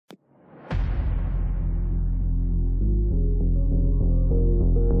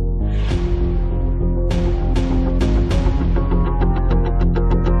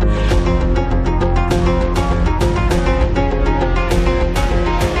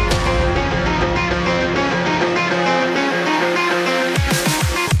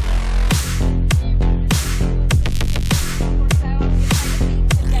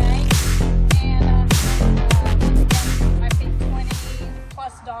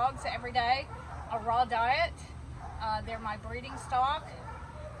dogs every day a raw diet. They're my breeding stock,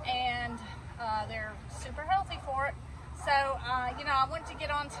 and they're super healthy for it. So, you know, I wanted to get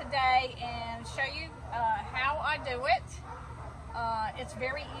on today and show you how I do it. It's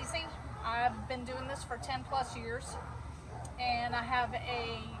very easy. I've been doing this for 10 plus years, and I have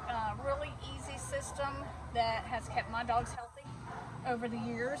a really easy system that has kept my dogs healthy over the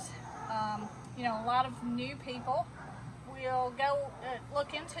years. You know, a lot of new people will go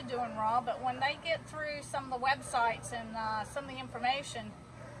look into doing raw, but when they get through some of the websites and some of the information,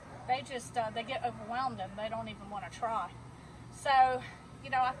 they just they get overwhelmed and they don't even want to try. So, you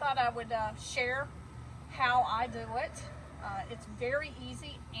know, I thought I would share how I do it. It's very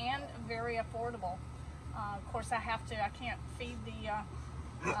easy and very affordable. Of course, I can't feed the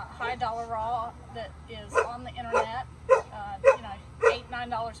high dollar raw that is on the internet. You know, $8,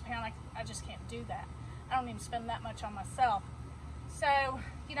 $9 a pound. I just can't do that. I don't even spend that much on myself. So,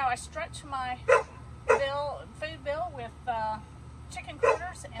 you know, I stretch my food bill with chicken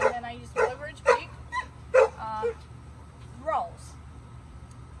quarters, and then I use Blue Ridge beef rolls.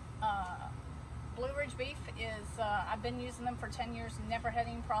 Blue Ridge beef is, I've been using them for 10 years and never had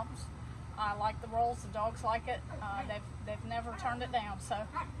any problems. I like the rolls, the dogs like it. They've never turned it down, so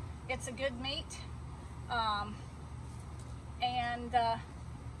it's a good meat.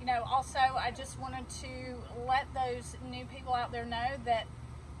 You know, also I just wanted to let those new people out there know that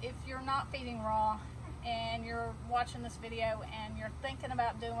if you're not feeding raw and you're watching this video and you're thinking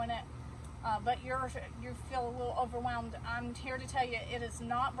about doing it, but you feel a little overwhelmed, I'm here to tell you it is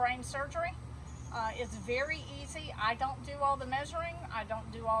not brain surgery. It's very easy. I don't do all the measuring. I don't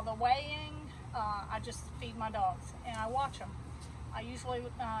do all the weighing. I just feed my dogs and I watch them. I usually,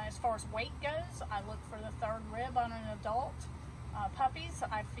 as far as weight goes, I look for the third rib on an adult. Puppies,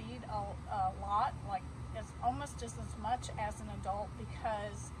 I feed a lot, like almost just as much as an adult,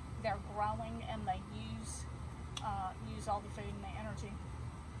 because they're growing and they use all the food and the energy.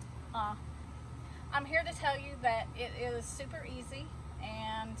 I'm here to tell you that it is super easy,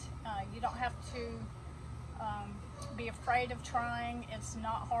 and you don't have to be afraid of trying. It's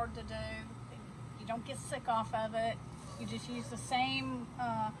not hard to do. You don't get sick off of it. You just use the same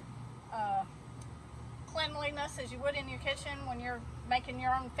cleanliness as you would in your kitchen when you're making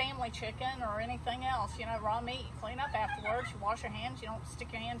your own family chicken or anything else. You know, raw meat, you clean up afterwards, you wash your hands, you don't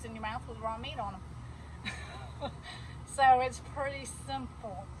stick your hands in your mouth with raw meat on them. So it's pretty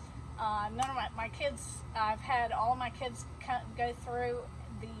simple. None of my kids, I've had all my kids go through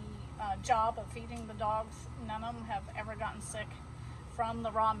the job of feeding the dogs. None of them have ever gotten sick from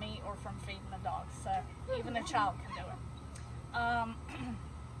the raw meat or from feeding the dogs. So even a child can do it.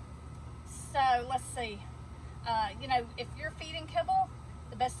 So let's see. You know, if you're feeding kibble,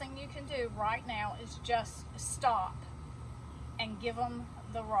 the best thing you can do right now is just stop and give them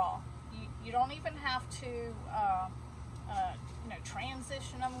the raw. You don't even have to you know,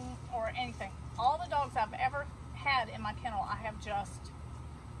 transition them or anything. All the dogs I've ever had in my kennel,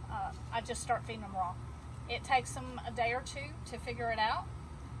 I just start feeding them raw. It takes them a day or two to figure it out,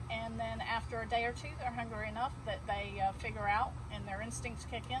 and then after a day or two, they're hungry enough that they figure out, and their instincts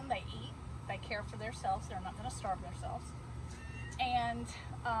kick in. They eat. They care for themselves. They're not going to starve themselves. And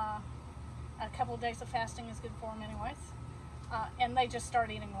a couple of days of fasting is good for them anyways. And they just start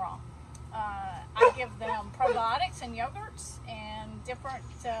eating raw. I give them probiotics and yogurts and different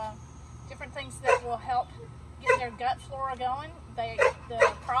things that will help get their gut flora going. The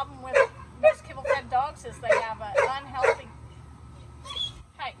problem with most kibble-fed dogs is they have an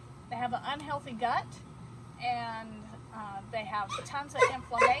unhealthy gut, and they have tons of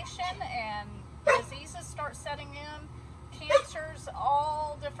inflammation, and diseases start setting in. Cancers,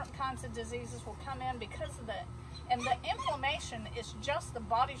 all different kinds of diseases will come in because of that. And the inflammation is just the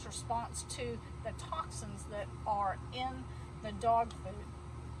body's response to the toxins that are in the dog food.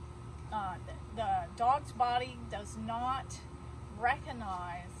 The dog's body does not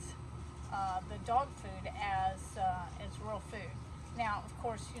recognize the dog food as real food. Now, of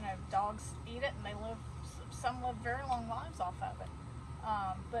course, you know, dogs eat it and some live very long lives off of it.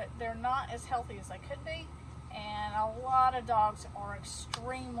 But they're not as healthy as they could be, and a lot of dogs are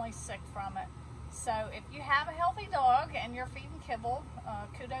extremely sick from it. So if you have a healthy dog and you're feeding kibble,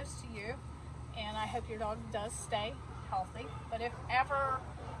 kudos to you, and I hope your dog does stay healthy. But if ever,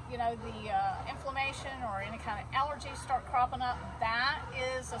 you know, the inflammation or any kind of allergies start cropping up, that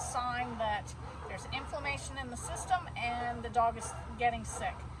is a sign that there's inflammation in the system and the dog is getting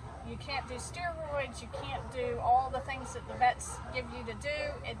sick. You can't do steroids, you can't do all the things that the vets give you to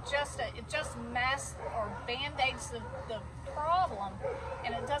do. It just masks or band-aids the problem,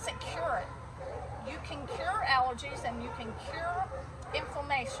 and it doesn't cure it. You can cure allergies and you can cure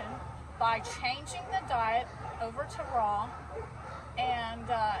inflammation inflammation by changing the diet over to raw,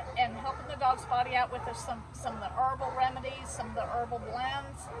 and helping the dog's body out with some of the herbal remedies, some of the herbal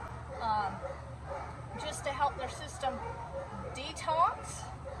blends, just to help their system detox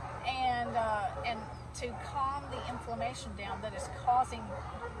and to calm the inflammation down that is causing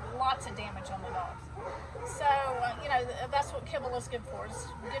lots of damage on the dogs. So you know, that's what kibble is good for. It's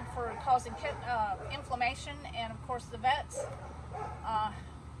good for causing inflammation, and of course the vets,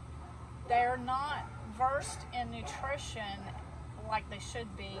 they're not versed in nutrition like they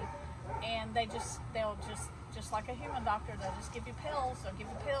should be, and they'll just like a human doctor, they'll just give you pills. They'll give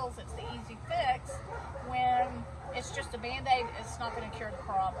you pills. It's the easy fix when it's just a band-aid. It's not going to cure the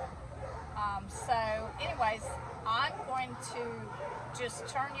problem. So anyways, I'm going to just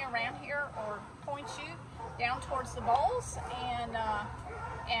turn you around here, or point you down towards the bowls,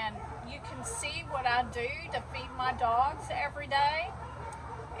 and you can see what I do to feed my dogs every day.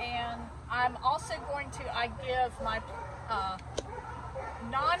 And I'm also I give my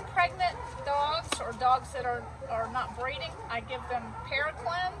non-pregnant dogs, or dogs that are not breeding, I give them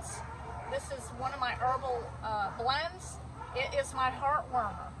Paracleanse. This is one of my herbal blends. It is my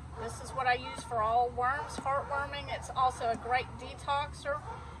heartwormer. This is what I use for all worms, heartworming. It's also a great detoxer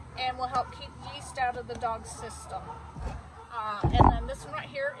and will help keep yeast out of the dog's system. And then this one right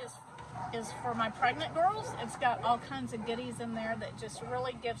here is for my pregnant girls. It's got all kinds of goodies in there that just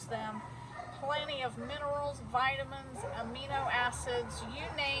really gives them plenty of minerals, vitamins, amino acids, you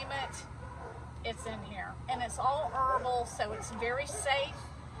name it, it's in here. And it's all herbal, so it's very safe.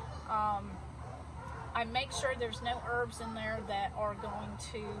 I make sure there's no herbs in there that are going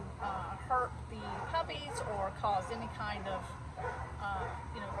to hurt the puppies or cause any kind of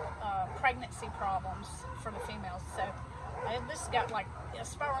pregnancy problems for the females. So this has got like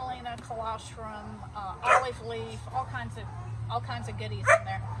spirulina, colostrum, olive leaf, all kinds of goodies in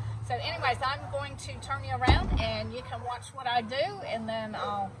there. So anyways, I'm going to turn you around and you can watch what I do, and then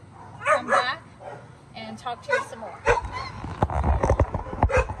I'll come back and talk to you some more.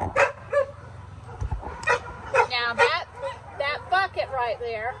 Now that bucket right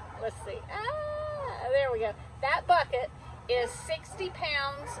there, let's see, there we go. That bucket is 60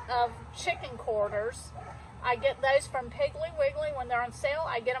 pounds of chicken quarters. I get those from Piggly Wiggly when they're on sale.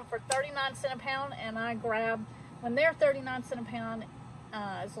 I get them for 39 cents a pound, and I grab, when they're 39 cents a pound,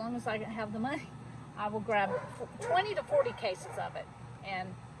 as long as I have the money, I will grab 20 to 40 cases of it,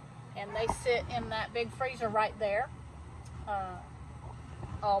 and they sit in that big freezer right there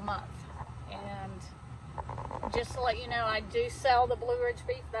all month. And just to let you know, I do sell the Blue Ridge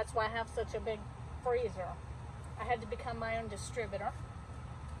beef. That's why I have such a big freezer. I had to become my own distributor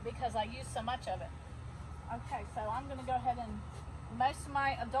because I use so much of it. Okay, so I'm going to go ahead and, most of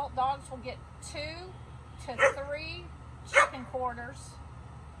my adult dogs will get 2 to 3 chicken quarters,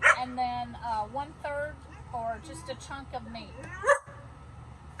 and then 1/3 or just a chunk of meat.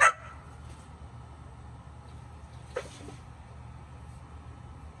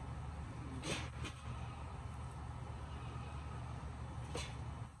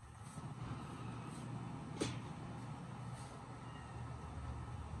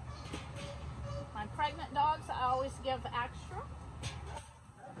 My pregnant dogs, I always give extra.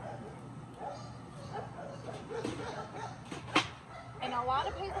 And a lot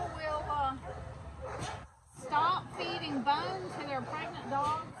of people will stop feeding bone to their pregnant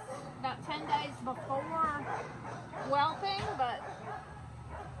dogs about 10 days before whelping, but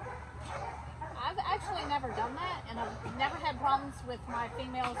I've actually never done that, and I've never had problems with my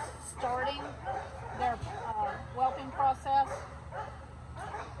females starting their whelping process.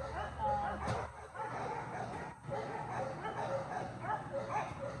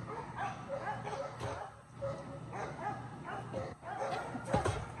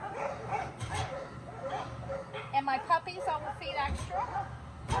 And my puppies, I will feed extra.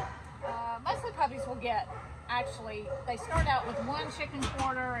 Most of the puppies will get, actually, they start out with 1 chicken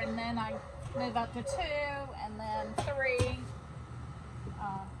quarter, and then I move up to 2, and then 3,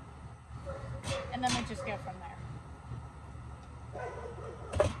 and then we just go from there.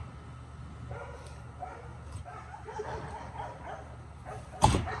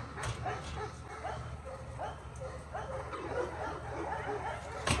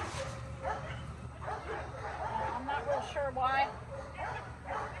 I'm not real sure why.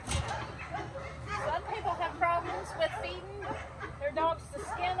 Some people have problems with feeding their dogs the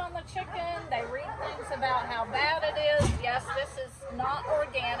skin on the chicken. They read things about how bad it is. Yes, this is not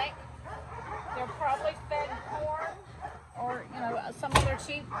organic. They're probably fed corn or, some other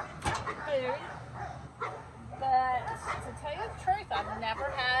cheap food. But to tell you the truth, I've never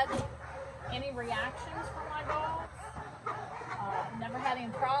had any reactions from my dogs. Never had any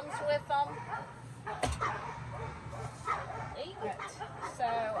crumbs with them, eating it. So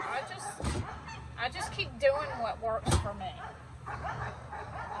I just keep doing what works for me.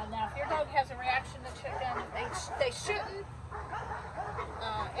 Now, if your dog has a reaction to chicken, they shouldn't,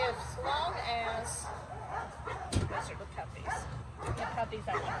 as long as, those are the puppies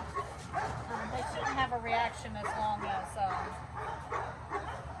I want. They shouldn't have a reaction as long as, oh,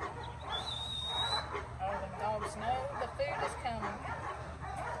 the dogs know the food is coming.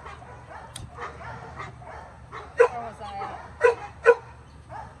 Where was I at? Oh,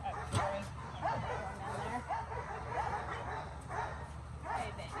 sorry.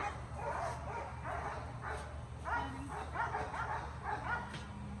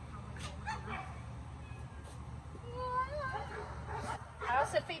 I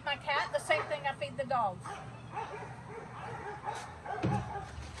also feed my cat the same thing I feed the dogs.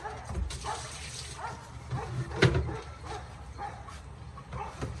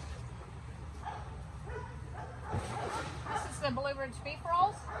 This is the Blue Ridge beef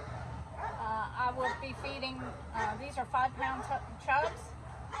rolls. I will be feeding, these are 5-pound chubs.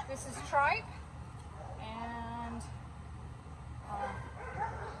 This is tripe and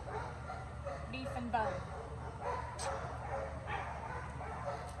beef and bone.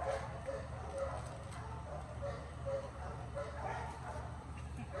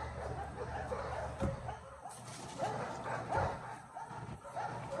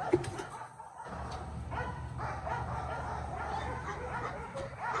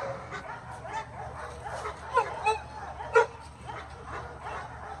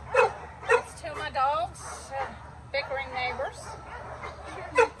 Bickering neighbors.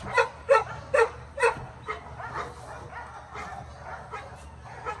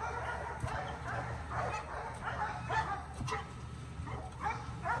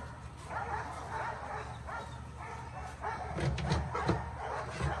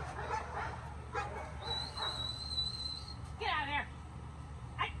 Get out of there.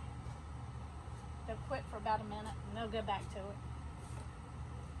 Hey. They'll quit for about a minute and they'll go back to it.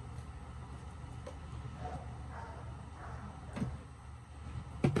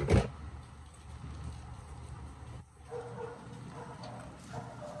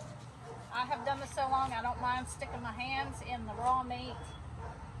 I have done this so long, I don't mind sticking my hands in the raw meat.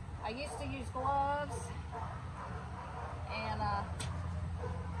 I used to use gloves, and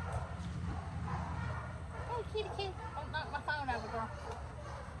oh, kitty, don't knock my phone over, girl.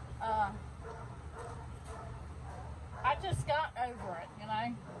 I just got over it, you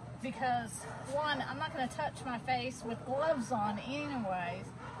know, because one, I'm not going to touch my face with gloves on anyways,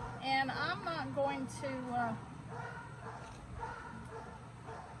 and I'm not going to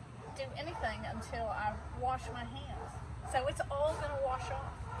do anything until I wash my hands. So it's all going to wash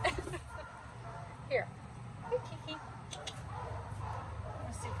off. Here. Here, Kiki.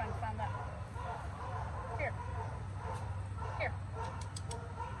 Let's see if I can find that. Here. Here.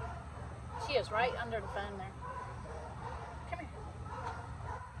 She is right under the phone there. Come here.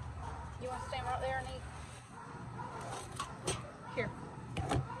 You want to stand right there and eat? Here.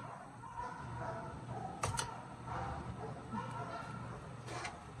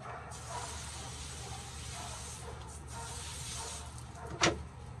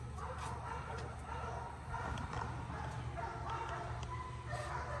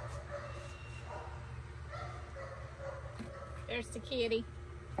 There's the kitty.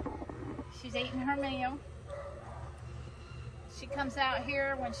 She's eating her meal. She comes out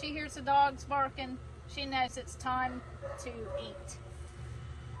here when she hears the dogs barking. She knows it's time to eat.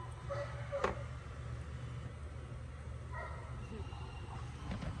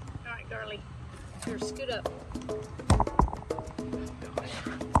 All right, girly. Here, scoot up.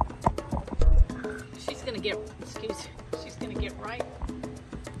 She's gonna get, she's gonna get right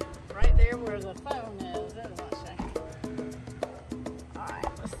there where the phone is.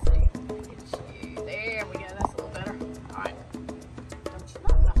 There we go, that's a little better. All right. Don't you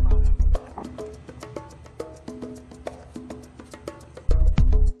knock my phone.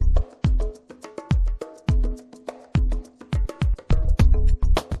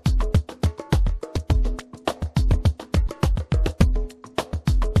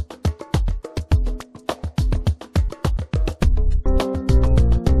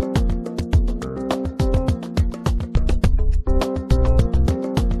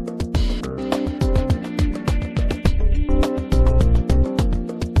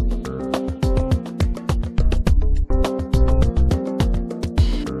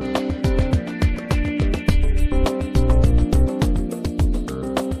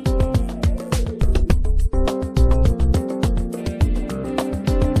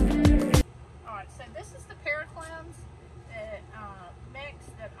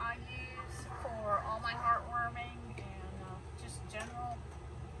 my heartworming and just general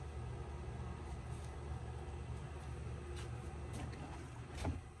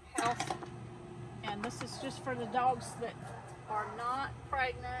health. And this is just for the dogs that are not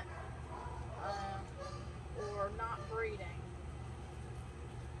pregnant or not breeding.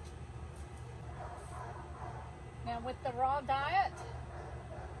 Now with the raw diet,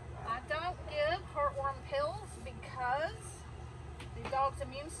 I don't give heartworm pills because the dog's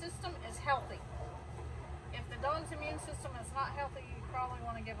immune system is healthy. If the dog's immune system is not healthy, you probably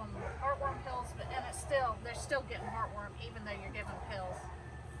want to give them heartworm pills, and they're still getting heartworm even though you're giving pills.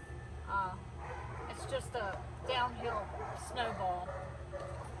 It's just a downhill snowball.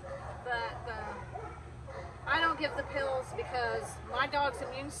 But I don't give the pills because my dog's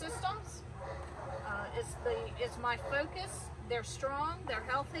immune systems is my focus. They're strong, they're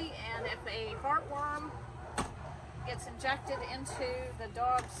healthy, and if a heartworm gets injected into the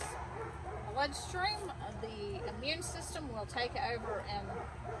dog's bloodstream, the immune system will take over and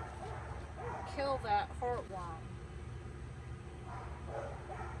kill that heartworm.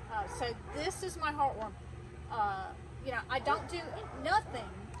 So this is my heartworm. You know, I don't do nothing.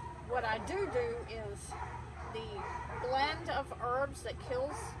 What I do is the blend of herbs that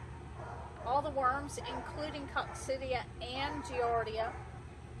kills all the worms, including coccidia and giardia,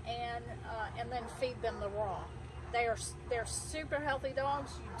 and then feed them the raw. They're super healthy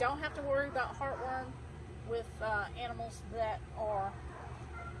dogs. You don't have to worry about heartworm with animals that are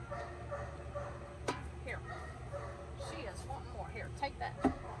here. She is wanting more. Here, take that.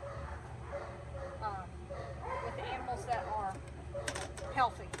 With the animals that are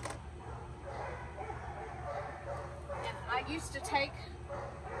healthy. And I used to take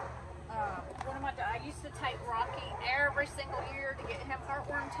I used to take Rocky every single year to get him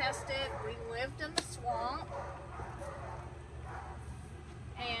heartworm tested. We lived in the swamp,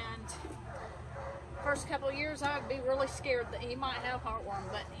 and first couple of years I would be really scared that he might have heartworm,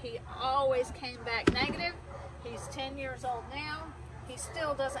 but he always came back negative. He's 10 years old now. He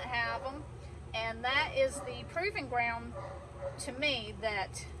still doesn't have them, and that is the proving ground to me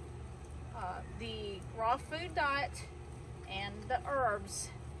that the raw food diet and the herbs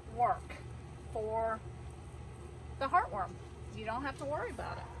work for the heartworm. You don't have to worry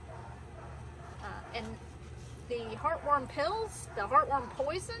about it. And the heartworm pills, the heartworm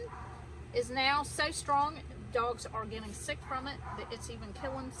poison, is now so strong, dogs are getting sick from it, that it's even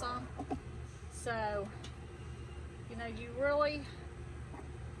killing some. So, you know, you really,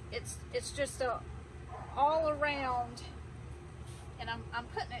 it's just a all around, and I'm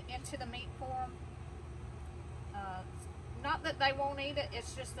putting it into the meat form. Not that they won't eat it,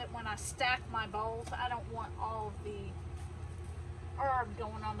 it's just that when I stack my bowls, I don't want all of the herb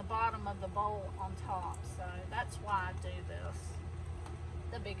going on the bottom of the bowl on top. So that's why I do this,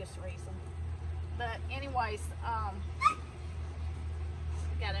 the biggest reason. But anyways,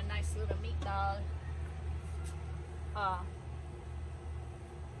 got a nice little meat dog.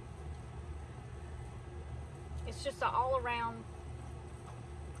 It's just an all-around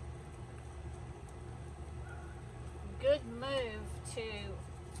good move to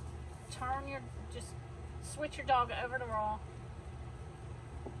just switch your dog over to raw.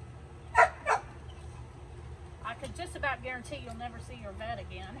 I could just about guarantee you'll never see your vet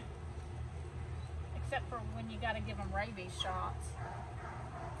again, except for when you got to give them rabies shots.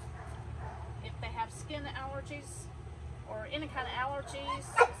 If they have skin allergies or any kind of allergies,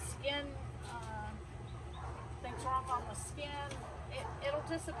 skin, things wrong on the skin, it'll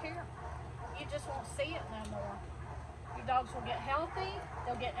disappear. You just won't see it no more. Your dogs will get healthy,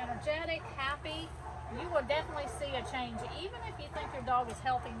 they'll get energetic, happy. You will definitely see a change. Even if you think your dog is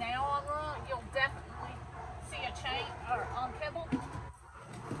healthy now on raw, you'll definitely see a change, or on kibble,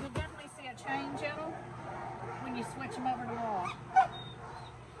 you'll definitely see a change in them when you switch them over to raw.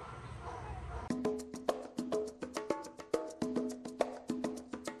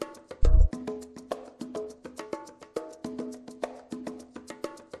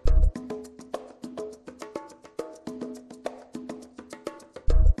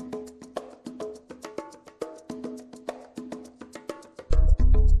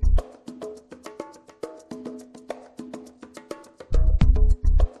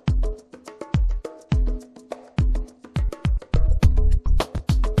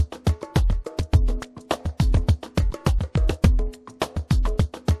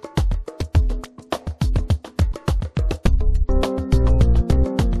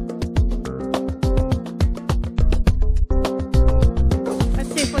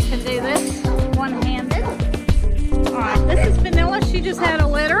 She just had a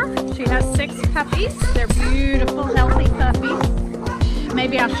litter. She has 6 puppies. They're beautiful, healthy puppies.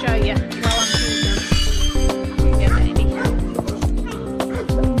 Maybe I'll show you while I'm feeding them.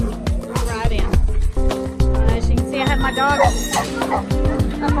 my dogs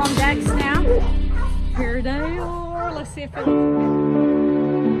up on decks now. Here they are. Let's see if it'll...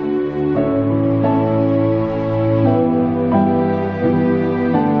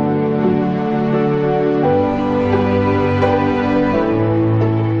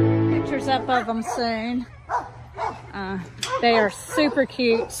 up of them soon. They are super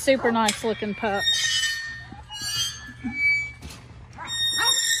cute, super nice looking pups.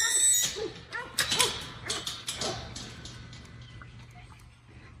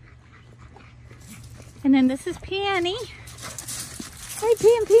 And then this is Penny. Hey,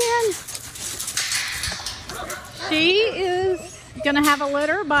 Pen. She is gonna have a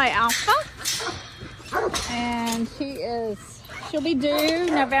litter by Alpha, and she'll be due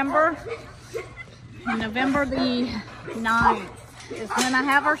November the 9th is when I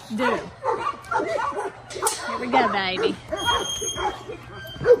have her due. Here we go, baby.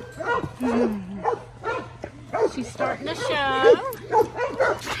 She's starting to show.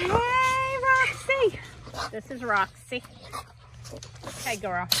 Hey, Roxy. This is Roxy. Hey,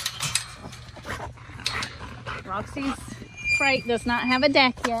 girl. Roxy's crate does not have a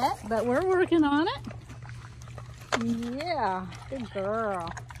deck yet, but we're working on it. Yeah, good girl.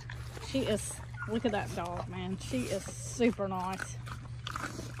 She is, look at that dog, man. She is super nice.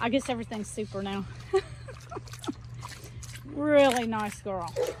 I guess everything's super now. Really nice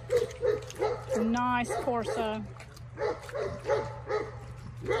girl. Nice Corso.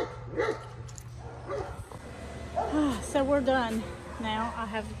 So we're done now. I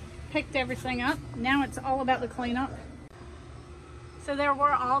have picked everything up. Now it's all about the cleanup. So there,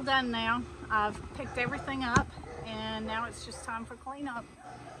 we're all done now. I've picked everything up. And now it's just time for cleanup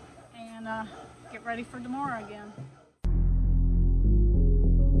and get ready for tomorrow again.